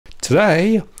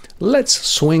Today, let's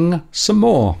swing some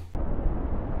more.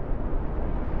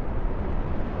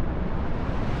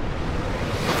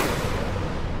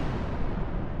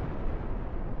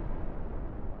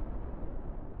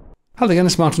 Hello again,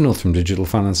 it's Martin North from Digital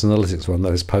Finance Analytics, one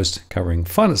that is post covering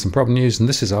finance and property news, and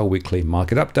this is our weekly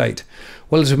market update.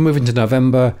 Well, as we move into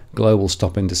November, global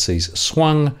stock indices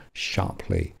swung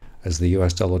sharply as the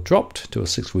US dollar dropped to a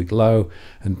 6-week low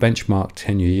and benchmark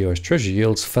 10-year US Treasury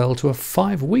yields fell to a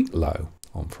 5-week low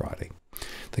on Friday.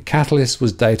 The catalyst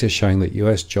was data showing that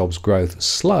US jobs growth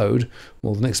slowed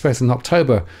more than expected in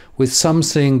October, with some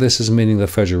seeing this as meaning the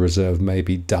Federal Reserve may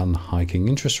be done hiking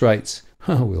interest rates.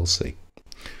 We'll see.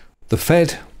 The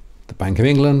Fed, the Bank of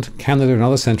England, Canada and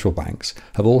other central banks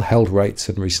have all held rates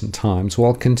in recent times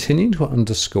while continuing to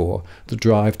underscore the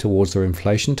drive towards their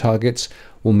inflation targets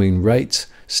will mean rates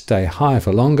stay higher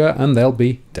for longer and they'll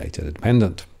be data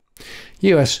dependent.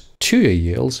 US 2-year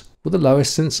yields were the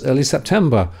lowest since early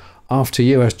September after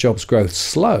US jobs growth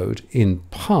slowed, in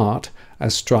part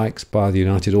as strikes by the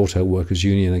United Auto Workers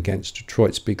Union against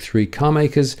Detroit's big three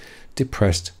carmakers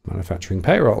depressed manufacturing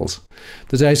payrolls.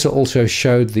 The data also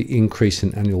showed the increase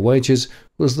in annual wages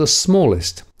was the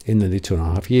smallest in nearly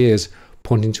 2.5 years,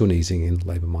 pointing to an easing in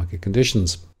labour market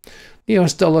conditions. The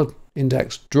US dollar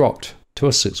index dropped to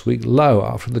a 6-week low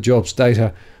after the jobs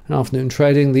data, and afternoon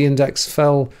trading the index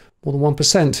fell more than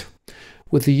 1%,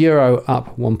 with the euro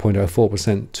up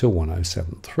 1.04% to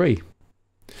 1.073.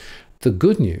 The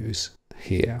good news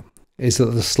here is that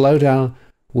the slowdown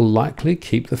will likely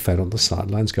keep the Fed on the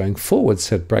sidelines going forward,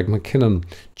 said Brad McKinnon,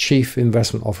 Chief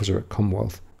Investment Officer at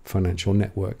Commonwealth Financial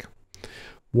Network.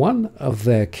 One of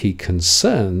their key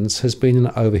concerns has been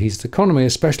an overheated economy,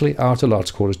 especially after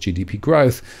last quarter's GDP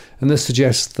growth, and this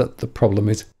suggests that the problem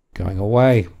is going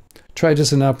away.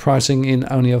 Traders are now pricing in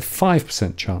only a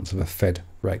 5% chance of a Fed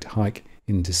rate hike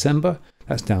in December.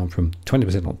 That's down from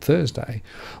 20% on Thursday,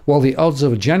 while the odds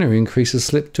of a January increase has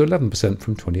slipped to 11%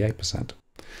 from 28%.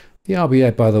 The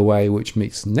RBA, by the way, which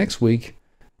meets next week,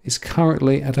 is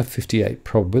currently at a 58%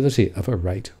 probability of a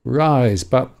rate rise,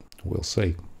 but we'll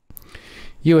see.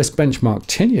 US benchmark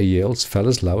 10-year yields fell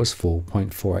as low as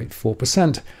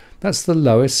 4.484%. That's the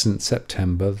lowest since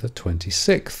September the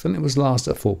 26th, and it was last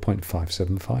at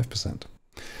 4.575%.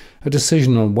 A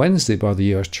decision on Wednesday by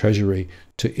the US Treasury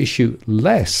to issue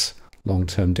less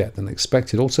long-term debt than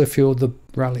expected also fueled the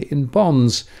rally in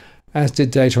bonds, as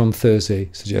did data on Thursday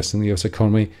suggesting the US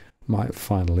economy might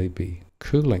finally be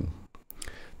cooling.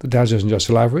 The Dow Jones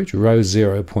Industrial Average rose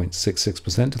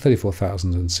 0.66% to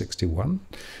 34,061.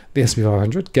 The S&P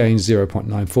 500 gained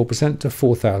 0.94% to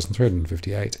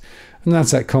 4,358. And the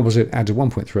Nasdaq Composite added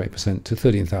 1.38% to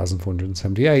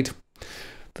 13,478.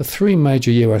 The three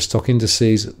major US stock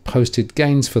indices posted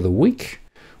gains for the week,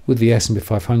 with the S&P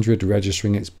 500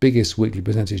 registering its biggest weekly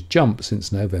percentage jump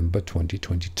since November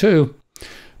 2022.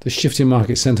 The shift in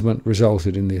market sentiment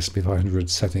resulted in the S&P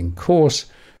 500 setting course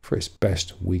for its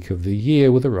best week of the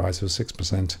year with a rise of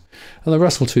 6%. And the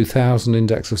Russell 2000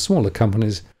 index of smaller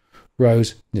companies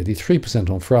rose nearly 3%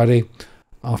 on Friday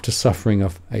after suffering an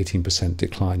 18%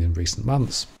 decline in recent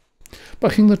months.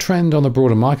 Bucking the trend on the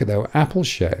broader market, though, Apple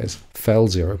shares fell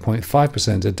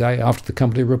 0.5% a day after the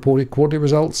company reported quarterly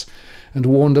results and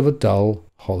warned of a dull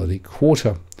holiday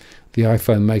quarter. The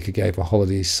iPhone maker gave a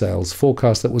holiday sales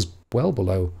forecast that was well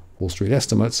below Wall Street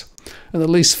estimates, and at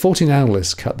least 14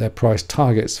 analysts cut their price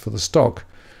targets for the stock.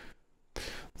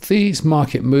 These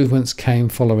market movements came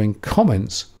following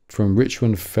comments from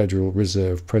Richmond Federal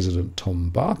Reserve President Tom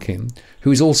Barkin,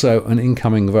 who is also an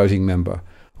incoming voting member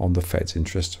on the Fed's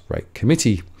Interest Rate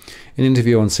Committee. In an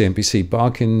interview on CNBC,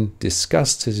 Barkin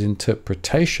discussed his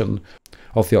interpretation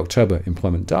of the October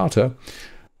employment data,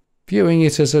 viewing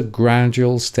it as a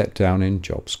gradual step down in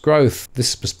jobs growth.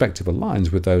 This perspective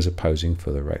aligns with those opposing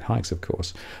further rate hikes, of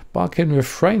course. Barkin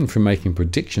refrained from making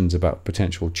predictions about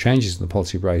potential changes in the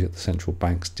policy rate at the central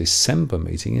bank's December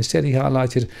meeting. Instead, he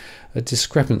highlighted a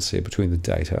discrepancy between the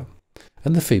data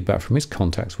and the feedback from his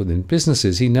contacts within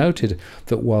businesses. He noted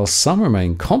that while some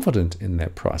remain confident in their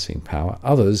pricing power,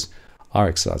 others are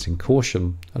exercising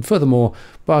caution. And furthermore,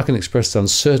 Barkin expressed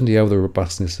uncertainty over the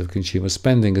robustness of consumer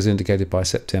spending, as indicated by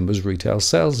September's retail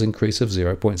sales increase of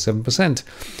 0.7%.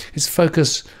 His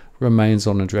focus remains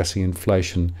on addressing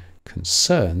inflation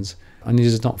concerns, and he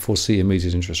does not foresee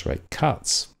immediate interest rate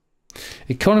cuts.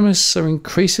 Economists are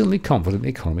increasingly confident the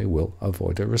economy will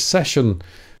avoid a recession,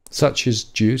 such as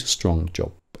due to strong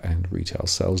job and retail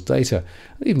sales data.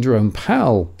 Even Jerome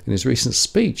Powell, in his recent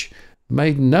speech,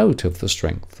 made note of the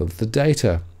strength of the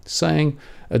data, saying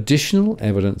additional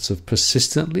evidence of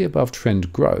persistently above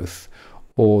trend growth,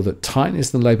 or that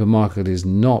tightness in the labour market is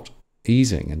not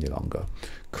easing any longer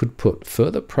could put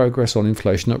further progress on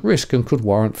inflation at risk and could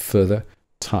warrant further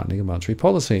tightening of monetary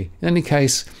policy. In any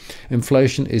case,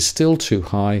 inflation is still too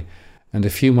high, and a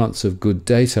few months of good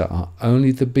data are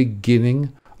only the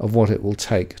beginning of what it will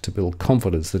take to build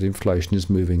confidence that inflation is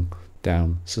moving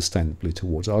down sustainably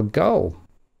towards our goal.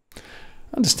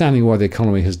 Understanding why the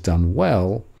economy has done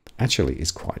well actually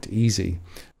is quite easy.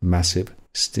 Massive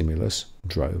stimulus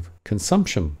drove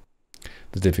consumption.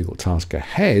 The difficult task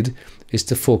ahead is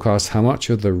to forecast how much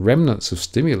of the remnants of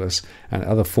stimulus and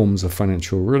other forms of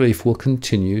financial relief will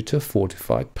continue to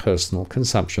fortify personal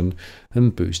consumption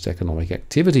and boost economic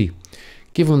activity.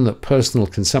 Given that personal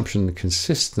consumption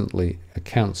consistently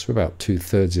accounts for about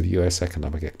 2/3 of US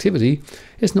economic activity,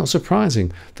 it's not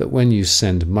surprising that when you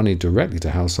send money directly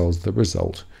to households, the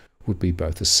result would be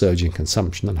both a surge in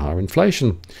consumption and higher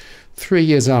inflation. 3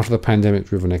 years after the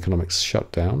pandemic-driven economic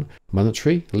shutdown,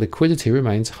 monetary liquidity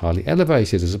remains highly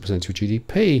elevated as a percentage of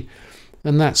GDP,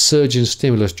 and that surge in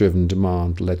stimulus-driven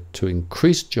demand led to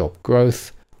increased job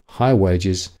growth, higher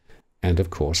wages, and of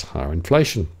course higher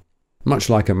inflation. Much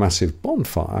like a massive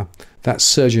bonfire, that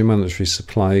surge in monetary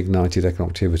supply ignited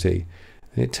economic activity,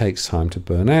 and it takes time to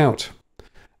burn out.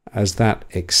 As that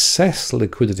excess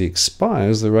liquidity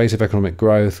expires, the rate of economic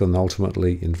growth and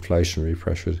ultimately inflationary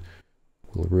pressures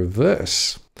will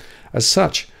reverse. As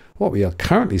such, what we are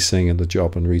currently seeing in the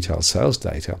job and retail sales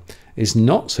data is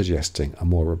not suggesting a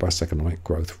more robust economic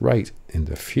growth rate in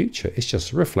the future. It's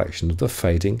just a reflection of the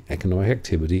fading economic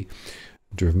activity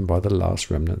driven by the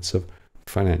last remnants of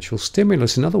financial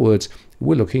stimulus. In other words,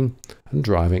 we're looking and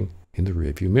driving in the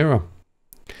rearview mirror.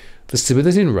 The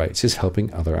stability in rates is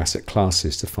helping other asset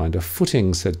classes to find a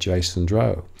footing, said Jason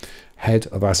Drow, head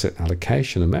of asset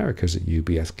allocation Americas at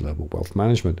UBS Global Wealth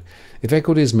Management. If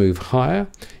equities move higher,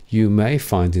 you may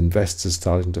find investors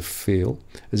starting to feel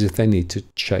as if they need to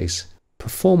chase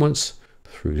performance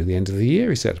through to the end of the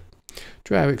year, he said.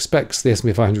 Drow expects the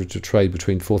S&P 500 to trade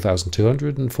between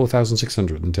 4,200 and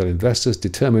 4,600 until investors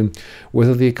determine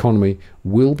whether the economy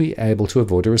will be able to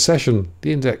avoid a recession.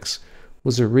 The index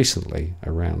was recently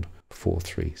around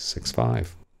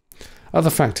 4,365. Other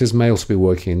factors may also be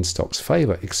working in stocks'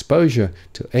 favour. Exposure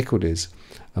to equities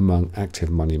among active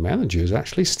money managers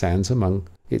actually stands among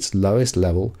its lowest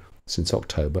level since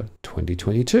October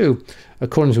 2022,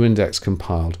 according to an index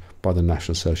compiled by the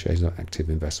National Association of Active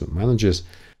Investment Managers.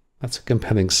 That's a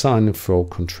compelling sign for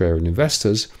contrarian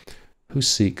investors who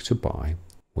seek to buy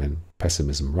when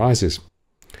pessimism rises.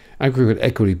 Aggregate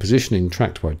equity positioning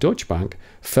tracked by Deutsche Bank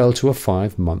fell to a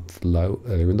 5-month low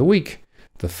earlier in the week,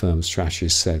 the firm's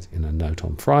strategist said in a note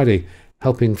on Friday,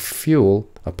 helping fuel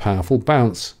a powerful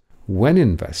bounce when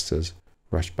investors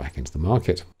rushed back into the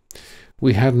market.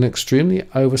 We had an extremely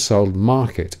oversold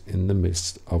market in the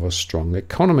midst of a strong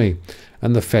economy,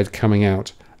 and the Fed coming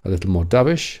out a little more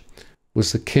dovish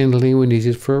was the kindling we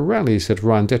needed for a rally, said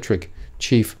Ryan Detrick,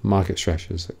 chief market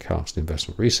strategist at Cast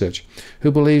Investment Research,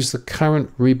 who believes the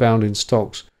current rebound in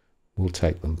stocks will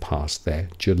take them past their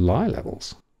July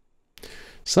levels.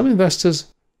 Some investors,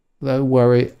 though,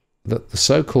 worry that the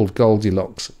so-called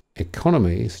Goldilocks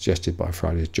economy suggested by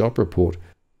Friday's job report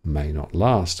may not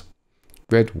last.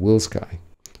 Greg Wilski,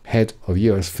 head of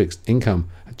US fixed income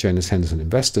at Janus Henderson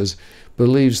Investors,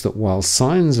 believes that while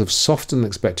signs of softer than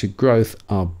expected growth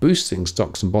are boosting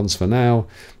stocks and bonds for now,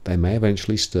 they may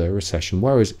eventually stir recession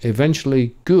worries.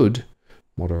 Eventually, good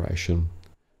moderation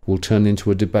will turn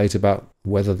into a debate about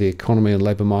whether the economy and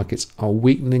labour markets are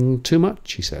weakening too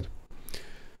much, he said.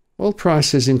 Oil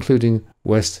prices, including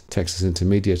West Texas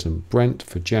Intermediate and Brent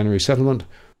for January settlement,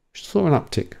 saw an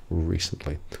uptick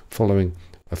recently, following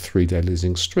a 3-day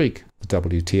losing streak. The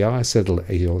WTI settled at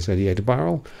 $80.88 a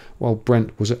barrel, while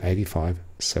Brent was at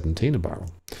 $85.17 a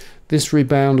barrel. This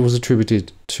rebound was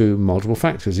attributed to multiple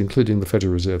factors, including the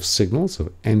Federal Reserve's signals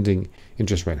of ending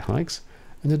interest rate hikes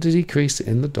and a decrease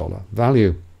in the dollar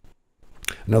value.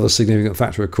 Another significant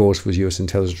factor, of course, was US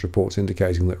intelligence reports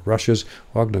indicating that Russia's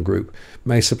Wagner Group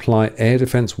may supply air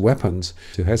defense weapons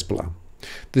to Hezbollah.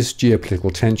 This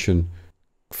geopolitical tension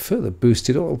further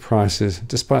boosted oil prices.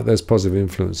 Despite those positive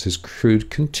influences, crude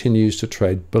continues to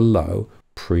trade below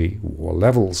pre-war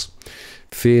levels.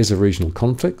 Fears of regional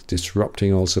conflict,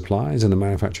 disrupting oil supplies, and a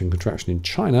manufacturing contraction in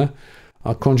China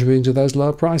are contributing to those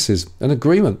lower prices. An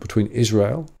agreement between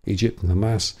Israel, Egypt, and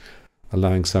Hamas,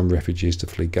 allowing some refugees to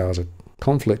flee Gaza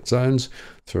conflict zones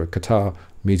through a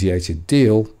Qatar-mediated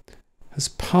deal, has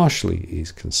partially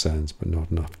eased concerns, but not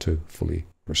enough to fully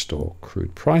restore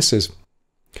crude prices.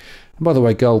 And by the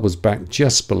way, gold was back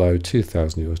just below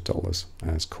 $2,000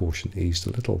 as caution eased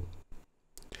a little.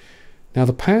 Now,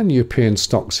 the Pan-European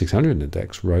Stock 600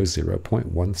 index rose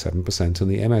 0.17%, and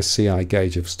the MSCI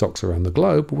gauge of stocks around the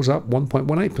globe was up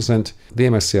 1.18%. The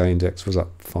MSCI index was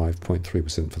up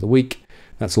 5.3% for the week.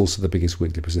 That's also the biggest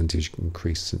weekly percentage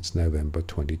increase since November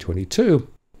 2022.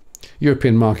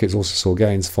 European markets also saw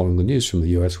gains following the news from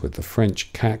the US, with the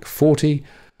French CAC 40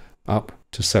 up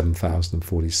to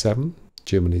 7,047.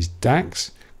 Germany's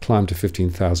DAX climbed to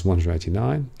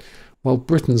 15,189, while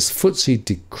Britain's FTSE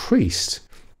decreased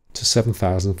to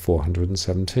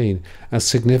 7,417, as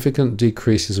significant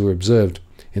decreases were observed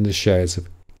in the shares of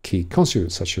key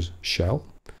constituents such as Shell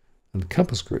and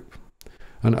Compass Group.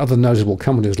 And other notable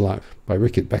companies like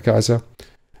Rickett Beckeiser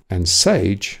and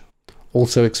Sage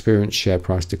also experienced share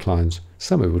price declines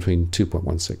somewhere between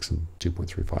 2.16 and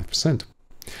 2.35%.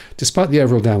 Despite the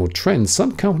overall downward trend,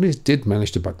 some companies did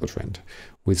manage to buck the trend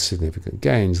with significant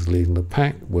gains. Leading the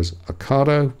pack was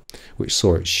Ocado, which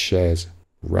saw its shares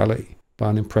rally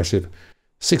by an impressive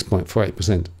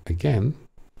 6.48% again,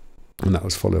 and that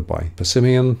was followed by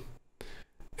Persimmon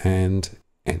and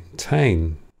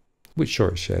Entain, which saw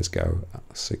its shares go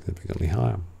significantly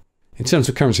higher. In terms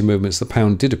of currency movements, the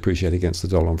pound did appreciate against the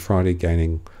dollar on Friday,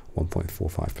 gaining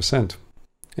 1.45%.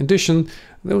 In addition,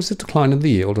 there was a decline in the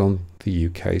yield on the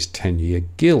UK's 10-year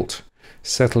gilt,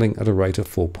 settling at a rate of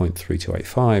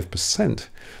 4.3285%.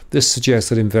 This suggests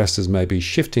that investors may be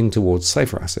shifting towards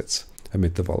safer assets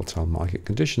amid the volatile market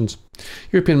conditions.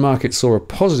 European markets saw a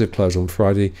positive close on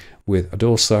Friday, with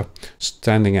Adorsa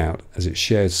standing out as its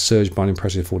shares surged by an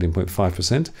impressive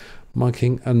 14.5%,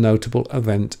 marking a notable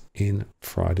event in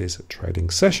Friday's trading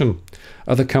session.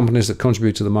 Other companies that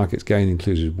contributed to the market's gain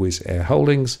included Wizz Air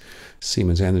Holdings,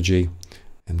 Siemens Energy,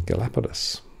 and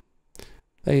Galapagos.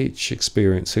 They each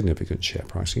experienced significant share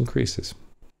price increases.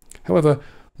 However,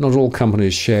 not all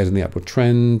companies shared in the upward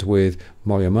trend, with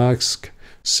Maersk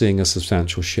seeing a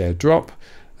substantial share drop,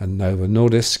 and Novo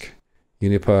Nordisk,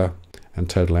 Uniper, and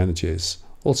Total Energies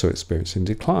also experiencing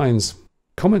declines.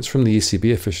 Comments from the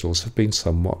ECB officials have been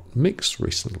somewhat mixed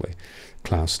recently.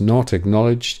 Klaus Knott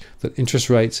acknowledged that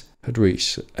interest rates had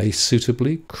reached a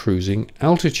suitably cruising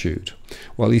altitude,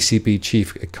 while ECB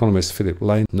chief economist Philip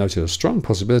Lane noted a strong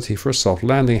possibility for a soft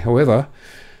landing. However,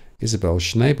 Isabel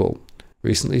Schnabel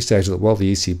recently stated that while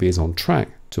the ECB is on track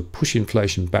to push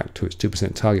inflation back to its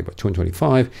 2% target by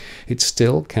 2025, it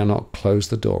still cannot close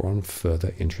the door on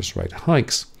further interest rate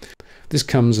hikes. This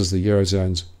comes as the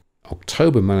Eurozone's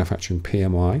October manufacturing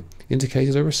PMI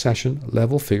indicated a recession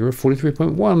level figure of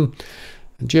 43.1,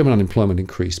 and German unemployment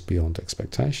increased beyond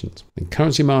expectations. In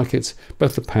currency markets,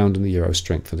 both the pound and the euro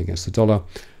strengthened against the dollar,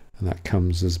 and that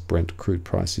comes as Brent crude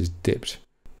prices dipped,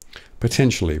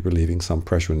 potentially relieving some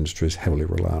pressure on industries heavily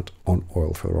reliant on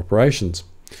oil for their operations.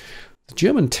 The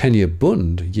German 10-year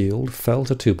Bund yield fell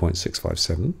to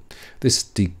 2.657. This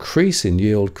decrease in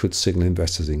yield could signal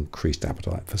investors' increased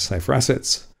appetite for safer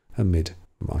assets amid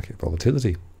market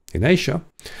volatility. In Asia,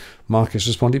 markets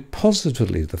responded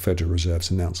positively to the Federal Reserve's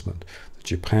announcement. The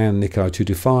Japan Nikkei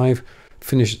 225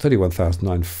 finished at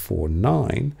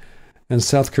 31,949, and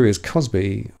South Korea's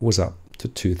Kospi was up to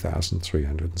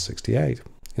 2,368.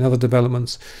 In other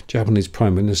developments, Japanese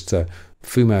Prime Minister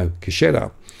Fumio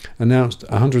Kishida announced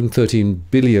a $113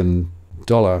 billion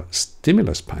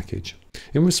stimulus package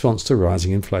in response to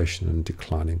rising inflation and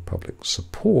declining public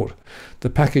support. The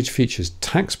package features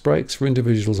tax breaks for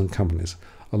individuals and companies,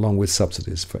 along with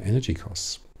subsidies for energy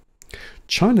costs.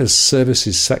 China's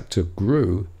services sector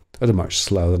grew at a much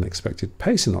slower than expected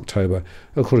pace in October,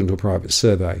 according to a private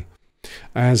survey,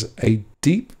 as a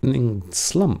deepening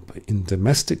slump in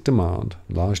domestic demand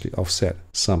largely offset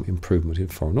some improvement in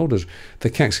foreign orders. The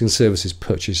Caixin Services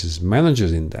Purchases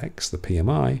Managers Index, the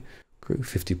PMI, grew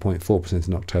 50.4%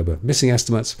 in October, missing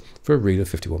estimates for a read of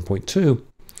 51.2.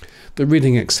 The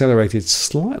reading accelerated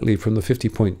slightly from the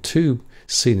 50.2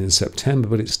 seen in September,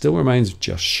 but it still remains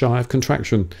just shy of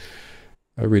contraction.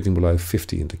 A reading below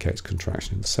 50 indicates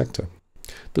contraction in the sector.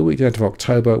 The week end of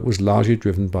October was largely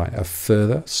driven by a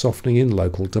further softening in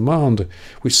local demand,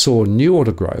 which saw new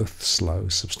order growth slow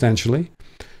substantially,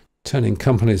 turning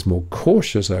companies more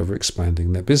cautious over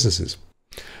expanding their businesses.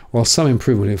 While some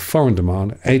improvement in foreign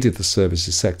demand aided the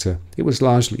services sector, it was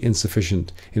largely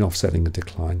insufficient in offsetting a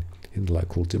decline in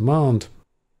local demand.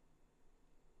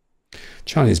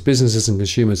 Chinese businesses and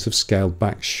consumers have scaled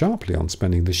back sharply on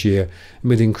spending this year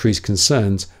amid increased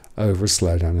concerns over a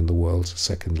slowdown in the world's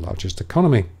second largest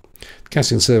economy. The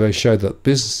Caixin survey showed that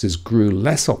businesses grew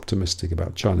less optimistic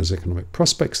about China's economic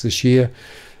prospects this year,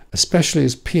 especially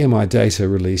as PMI data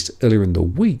released earlier in the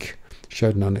week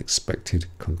showed an unexpected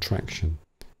contraction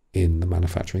in the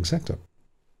manufacturing sector.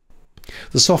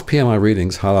 The soft PMI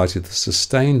readings highlighted the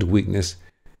sustained weakness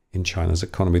in China's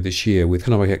economy this year, with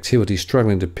economic activity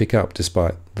struggling to pick up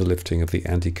despite the lifting of the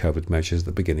anti-COVID measures at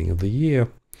the beginning of the year.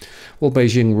 While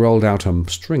Beijing rolled out a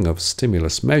string of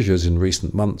stimulus measures in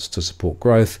recent months to support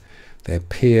growth, they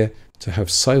appear to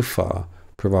have so far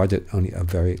provided only a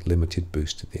very limited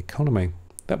boost to the economy.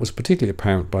 That was particularly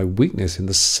apparent by weakness in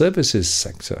the services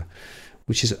sector,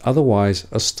 which is otherwise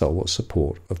a stalwart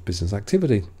support of business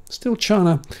activity. Still,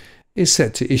 China is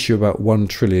set to issue about 1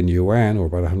 trillion yuan, or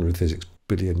about $136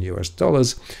 billion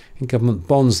in government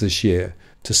bonds this year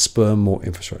to spur more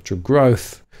infrastructure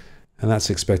growth, and that's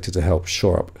expected to help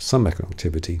shore up some economic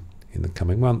activity in the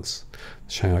coming months.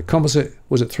 The Shanghai Composite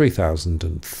was at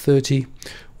 3,030,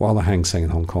 while the Hang Seng in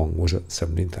Hong Kong was at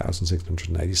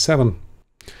 17,687.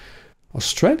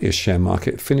 Australia's share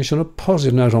market finished on a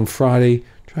positive note on Friday,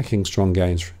 tracking strong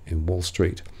gains in Wall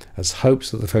Street, as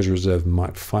hopes that the Federal Reserve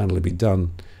might finally be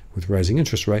done with raising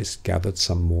interest rates gathered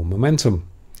some more momentum.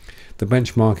 The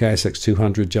benchmark ASX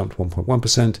 200 jumped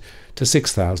 1.1% to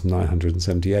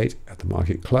 6,978 at the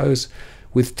market close,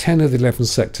 with 10 of the 11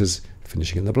 sectors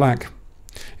finishing in the black.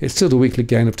 It stilled a weekly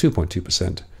gain of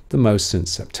 2.2%, the most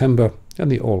since September,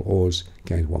 and the All Ords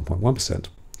gained 1.1%.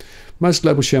 Most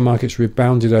global share markets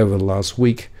rebounded over the last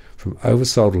week from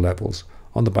oversold levels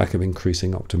on the back of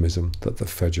increasing optimism that the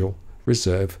Federal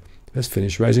Reserve has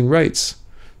finished raising rates.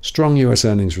 Strong US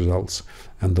earnings results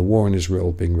and the war in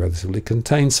Israel being relatively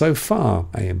contained so far,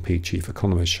 AMP chief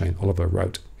economist Shane Oliver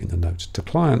wrote in a note to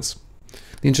clients.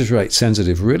 The interest rate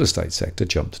sensitive real estate sector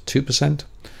jumped 2%.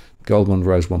 Goldman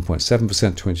rose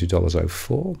 1.7% to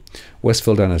 $22.04.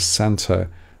 Westfield and Santa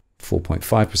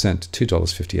 4.5% to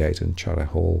 $2.58, and Charter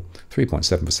Hall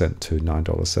 3.7% to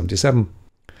 $9.77.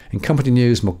 In company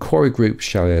news, Macquarie Group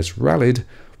shares rallied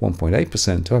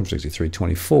 1.8% to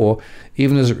 163.24,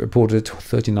 even as it reported a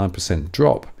 39%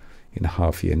 drop in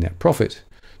half-year net profit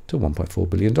to $1.4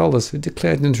 billion. It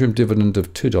declared an interim dividend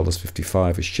of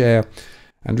 $2.55 a share,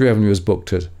 and revenue was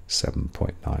booked at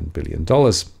 $7.9 billion.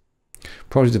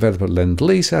 Property developer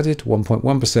Lend-Lease added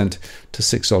 1.1% to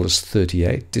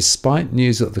 $6.38, despite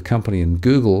news that the company and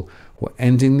Google were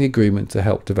ending the agreement to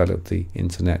help develop the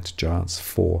internet giant's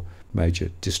 4 major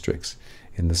districts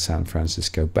in the San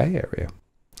Francisco Bay Area.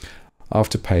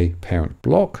 Afterpay parent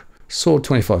Block soared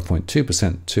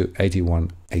 25.2% to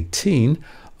 $81.18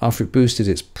 after it boosted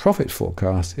its profit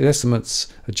forecast. It estimates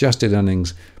adjusted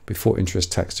earnings before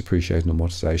interest, tax, depreciation and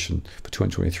amortization for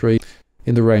 2023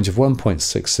 in the range of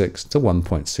 1.66 to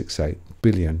 1.68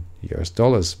 billion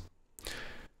US.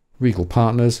 Regal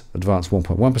Partners advanced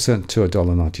 1.1% to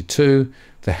 $1.92.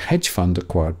 The hedge fund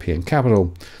acquired PM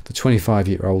Capital, the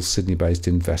 25-year-old Sydney-based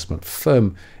investment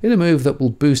firm, in a move that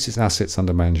will boost its assets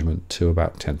under management to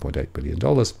about $10.8 billion.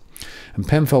 And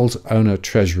Penfolds owner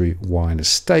Treasury Wine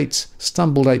Estates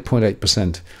stumbled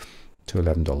 8.8% to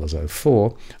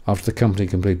 $11.04 after the company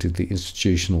completed the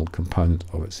institutional component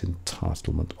of its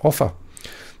entitlement offer.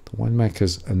 The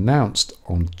winemakers announced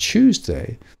on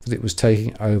Tuesday that it was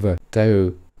taking over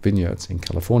Daewoo Vineyards in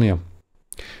California.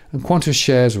 And Qantas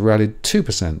shares rallied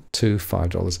 2% to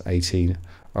 $5.18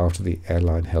 after the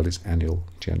airline held its annual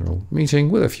general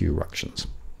meeting with a few ructions.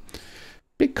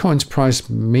 Bitcoin's price,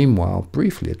 meanwhile,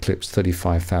 briefly eclipsed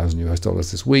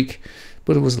 $35,000 this week,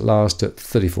 but it was at last at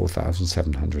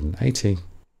 $34,780.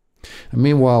 And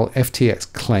meanwhile,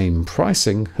 FTX claim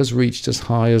pricing has reached as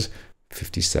high as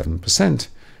 57%,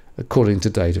 according to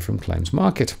data from Claims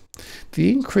Market. The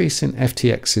increase in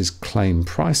FTX's claim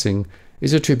pricing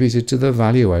is attributed to the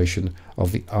valuation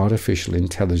of the artificial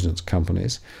intelligence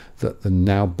companies that the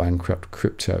now bankrupt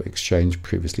crypto exchange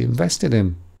previously invested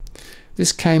in.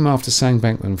 This came after Sam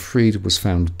Bankman-Fried was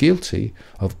found guilty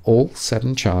of all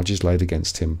 7 charges laid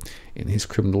against him in his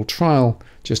criminal trial,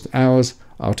 just hours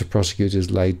after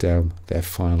prosecutors laid down their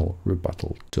final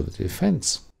rebuttal to the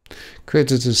defense.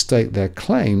 Creditors state their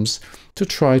claims to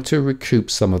try to recoup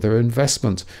some of their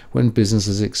investment when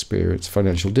businesses experience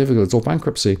financial difficulties or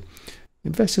bankruptcy.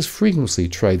 Investors frequently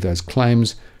trade those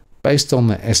claims based on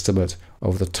their estimate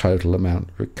of the total amount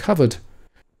recovered.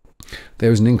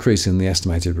 There is an increase in the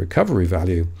estimated recovery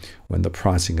value when the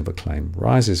pricing of a claim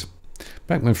rises.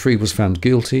 Bankman-Fried was found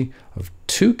guilty of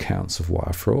 2 counts of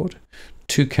wire fraud,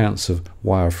 2 counts of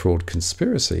wire fraud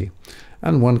conspiracy,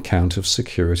 and 1 count of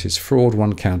securities fraud,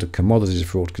 1 count of commodities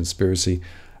fraud conspiracy,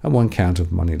 and 1 count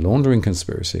of money laundering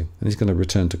conspiracy. And he's going to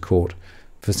return to court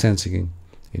for sentencing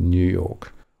in New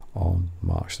York on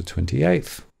March the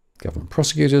 28th. Government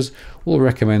prosecutors will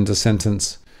recommend a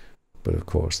sentence, but of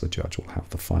course the judge will have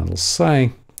the final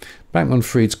say.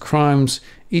 Bankman-Fried's crimes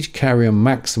each carry a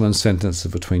maximum sentence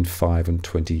of between 5 and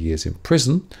 20 years in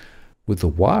prison, with the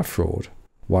wire fraud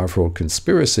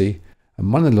conspiracy, a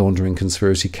money laundering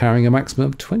conspiracy carrying a maximum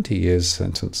of 20 years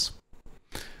sentence.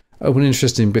 Open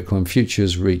interest in Bitcoin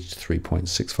futures reached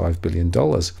 $3.65 billion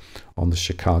on the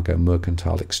Chicago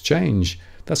Mercantile Exchange.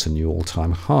 That's a new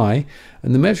all-time high,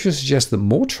 and the metric suggests that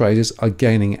more traders are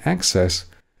gaining access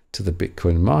to the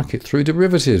Bitcoin market through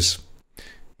derivatives.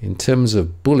 In terms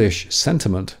of bullish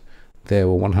sentiment, there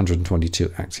were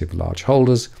 122 active large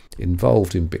holders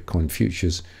involved in Bitcoin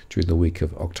futures during the week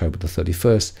of October the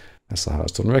 31st. That's the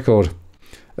highest on record.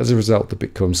 As a result, the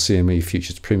Bitcoin CME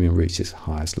futures premium reached its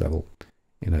highest level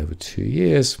in over 2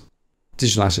 years.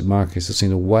 Digital asset markets have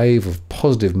seen a wave of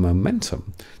positive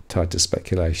momentum tied to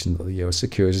speculation that the US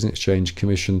Securities and Exchange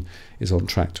Commission is on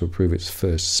track to approve its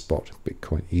first spot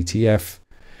Bitcoin ETF.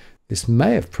 This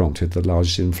may have prompted the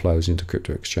largest inflows into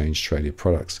crypto exchange traded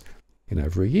products in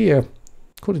over a year.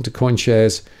 According to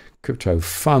CoinShares, crypto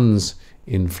funds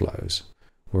inflows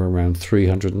were around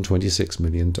 $326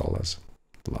 million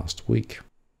last week.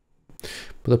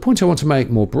 But the point I want to make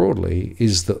more broadly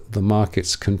is that the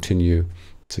markets continue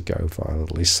to go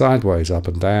violently sideways, up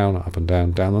and down,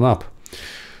 down and up.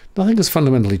 Nothing has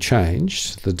fundamentally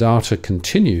changed. The data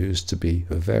continues to be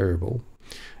a variable.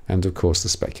 And of course, the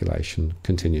speculation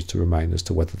continues to remain as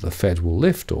to whether the Fed will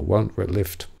lift or won't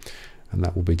lift. And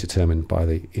that will be determined by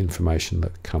the information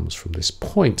that comes from this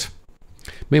point.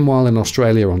 Meanwhile, in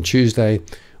Australia on Tuesday,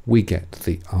 we get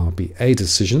the RBA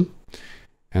decision.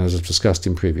 And as I've discussed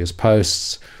in previous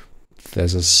posts,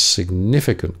 there's a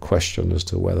significant question as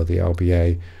to whether the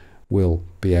RBA will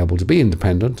be able to be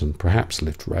independent and perhaps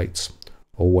lift rates,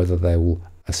 or whether they will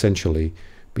essentially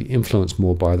be influenced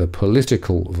more by the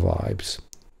political vibes,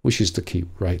 which is to keep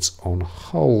rates on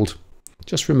hold.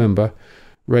 Just remember,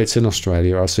 rates in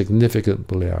Australia are significantly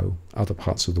below other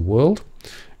parts of the world,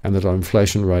 and that our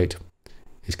inflation rate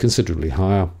is considerably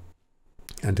higher.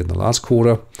 And in the last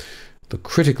quarter, the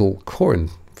critical core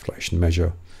inflation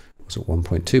measure was at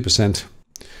 1.2%,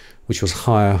 which was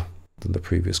higher than the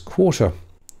previous quarter.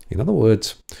 In other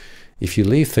words, if you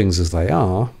leave things as they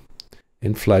are,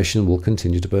 inflation will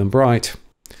continue to burn bright.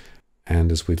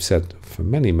 And as we've said for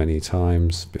many, many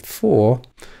times before,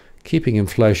 keeping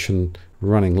inflation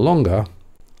running longer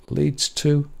leads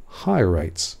to higher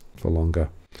rates for longer,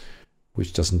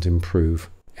 which doesn't improve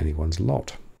anyone's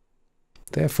lot.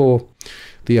 Therefore,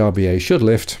 the RBA should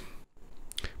lift,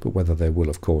 but whether they will,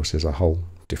 of course, is a whole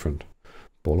different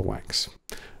ball of wax.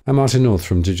 I'm Martin North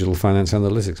from Digital Finance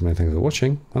Analytics. Many thanks for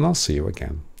watching, and I'll see you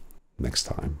again next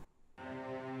time.